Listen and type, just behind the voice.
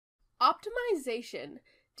Optimization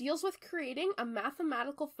deals with creating a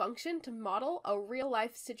mathematical function to model a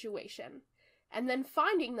real-life situation, and then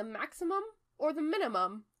finding the maximum or the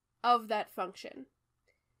minimum of that function.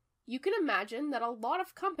 You can imagine that a lot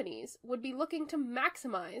of companies would be looking to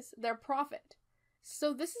maximize their profit.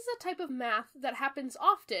 So this is a type of math that happens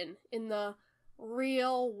often in the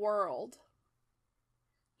real world.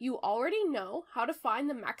 You already know how to find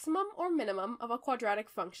the maximum or minimum of a quadratic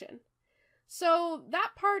function, so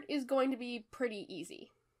that part is going to be pretty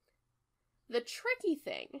easy. The tricky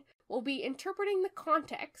thing will be interpreting the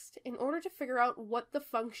context in order to figure out what the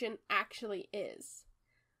function actually is.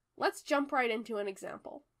 Let's jump right into an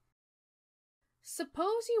example.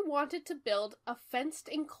 Suppose you wanted to build a fenced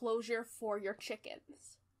enclosure for your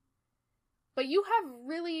chickens. But you have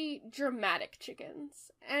really dramatic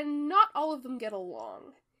chickens, and not all of them get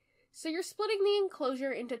along. So you're splitting the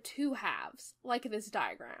enclosure into two halves, like this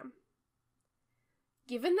diagram.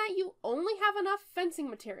 Given that you only have enough fencing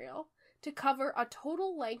material to cover a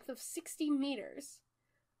total length of 60 meters,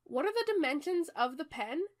 what are the dimensions of the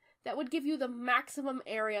pen that would give you the maximum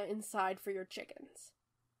area inside for your chickens?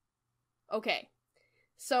 Okay,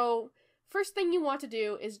 so first thing you want to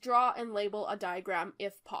do is draw and label a diagram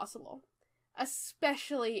if possible,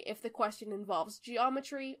 especially if the question involves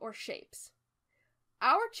geometry or shapes.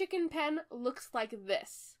 Our chicken pen looks like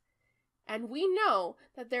this, and we know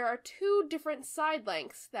that there are two different side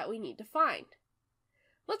lengths that we need to find.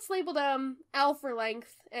 Let's label them L for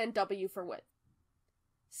length and W for width.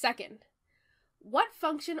 Second, what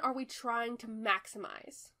function are we trying to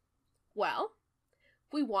maximize? Well,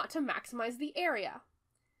 we want to maximize the area.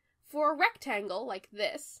 For a rectangle like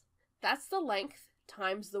this, that's the length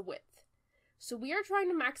times the width. So we are trying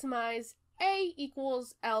to maximize A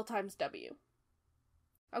equals L times W.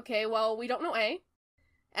 Okay, well, we don't know A,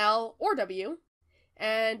 L, or W,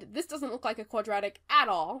 and this doesn't look like a quadratic at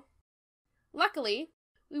all. Luckily,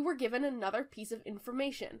 we were given another piece of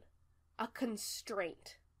information, a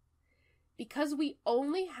constraint. Because we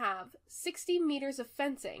only have 60 meters of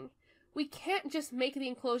fencing, we can't just make the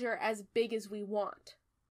enclosure as big as we want.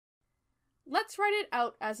 Let's write it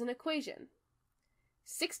out as an equation.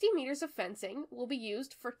 60 meters of fencing will be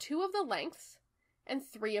used for 2 of the lengths and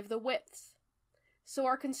 3 of the widths. So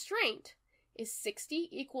our constraint is 60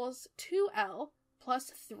 equals 2L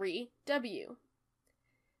plus 3W.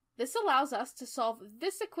 This allows us to solve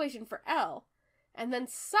this equation for L and then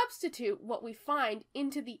substitute what we find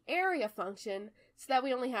into the area function so that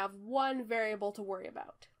we only have one variable to worry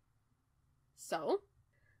about. So,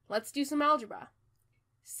 let's do some algebra.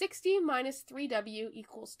 60 minus 3W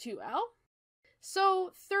equals 2L,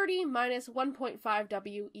 so 30 minus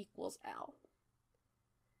 1.5W equals L.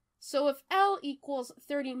 So if L equals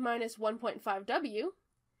 30 minus 1.5W,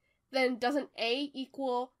 then doesn't A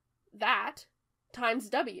equal that times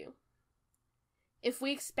W? If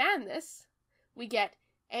we expand this, we get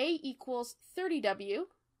A equals 30W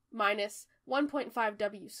minus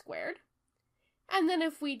 1.5W squared. And then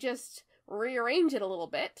if we just rearrange it a little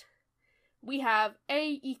bit, we have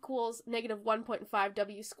A equals negative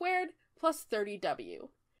 1.5W squared plus 30W.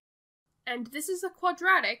 And this is a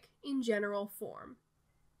quadratic in general form.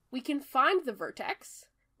 We can find the vertex,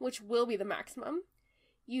 which will be the maximum,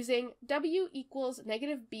 using W equals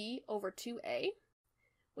negative B over 2A,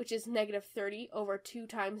 which is negative 30 over 2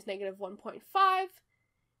 times negative 1.5,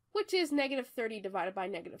 which is negative 30 divided by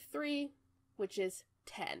negative 3, which is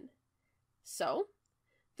 10. So,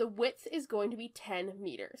 the width is going to be 10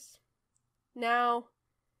 meters. Now,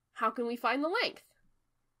 how can we find the length?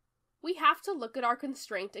 We have to look at our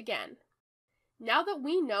constraint again. Now that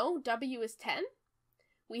we know W is 10,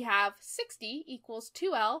 we have 60 equals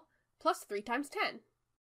 2L plus 3 times 10.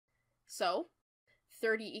 So,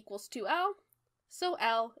 30 equals 2L, so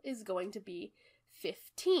L is going to be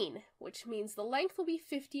 15, which means the length will be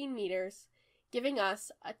 15 meters, giving us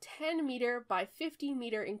a 10 meter by 15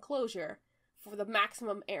 meter enclosure for the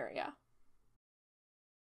maximum area.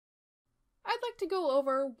 I'd like to go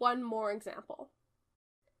over one more example.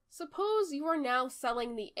 Suppose you are now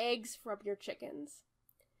selling the eggs from your chickens.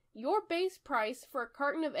 Your base price for a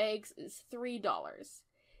carton of eggs is $3,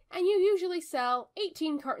 and you usually sell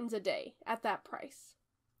 18 cartons a day at that price.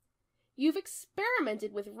 You've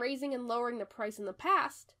experimented with raising and lowering the price in the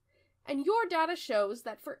past, and your data shows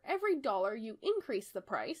that for every dollar you increase the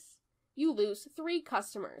price, you lose 3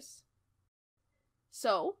 customers.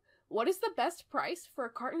 So, what is the best price for a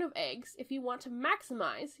carton of eggs if you want to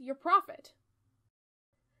maximize your profit?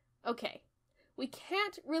 Okay, we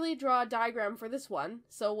can't really draw a diagram for this one,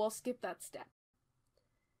 so we'll skip that step.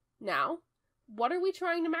 Now, what are we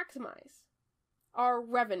trying to maximize? Our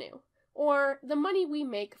revenue, or the money we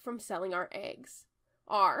make from selling our eggs.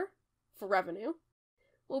 Our for revenue,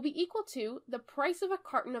 will be equal to the price of a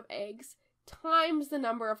carton of eggs times the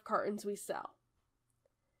number of cartons we sell.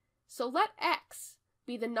 So let X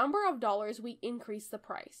be the number of dollars we increase the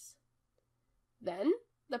price. Then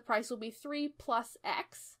the price will be 3 plus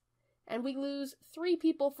X, and we lose 3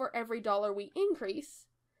 people for every dollar we increase,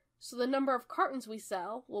 so the number of cartons we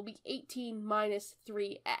sell will be 18 minus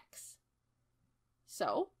 3X.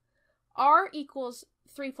 So R equals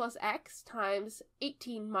 3 plus X times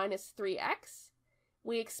 18 minus 3X.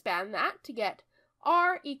 We expand that to get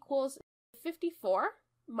R equals 54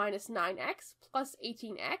 minus 9X plus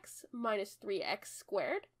 18X minus 3X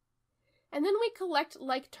squared. And then we collect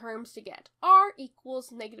like terms to get R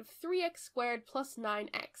equals negative 3X squared plus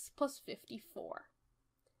 9X plus 54.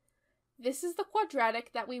 This is the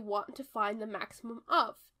quadratic that we want to find the maximum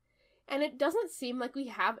of, and it doesn't seem like we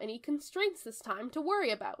have any constraints this time to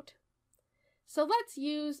worry about. So let's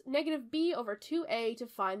use negative b over 2a to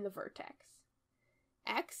find the vertex.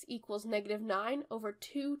 X equals negative 9 over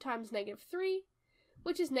 2 times negative 3,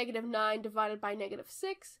 which is negative 9 divided by negative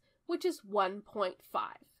 6, which is 1.5.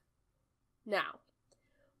 Now,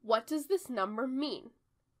 what does this number mean?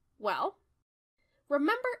 Well,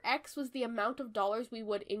 remember X was the amount of dollars we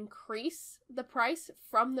would increase the price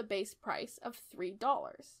from the base price of $3.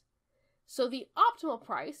 So the optimal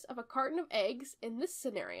price of a carton of eggs in this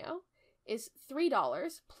scenario is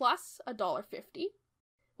 $3 plus $1.50,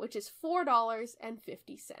 which is $4.50.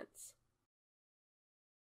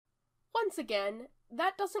 Once again,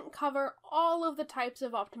 that doesn't cover all of the types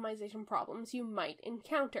of optimization problems you might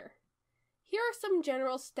encounter. Here are some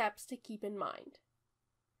general steps to keep in mind.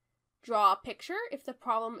 Draw a picture if the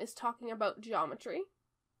problem is talking about geometry.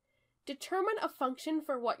 Determine a function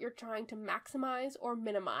for what you're trying to maximize or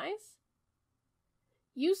minimize.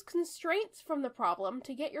 Use constraints from the problem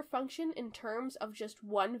to get your function in terms of just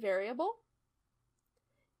one variable.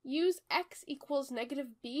 Use x equals negative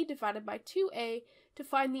b divided by 2a to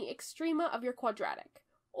find the extrema of your quadratic,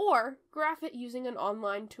 or graph it using an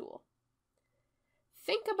online tool.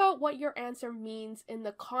 Think about what your answer means in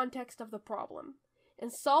the context of the problem,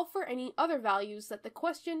 and solve for any other values that the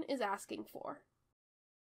question is asking for.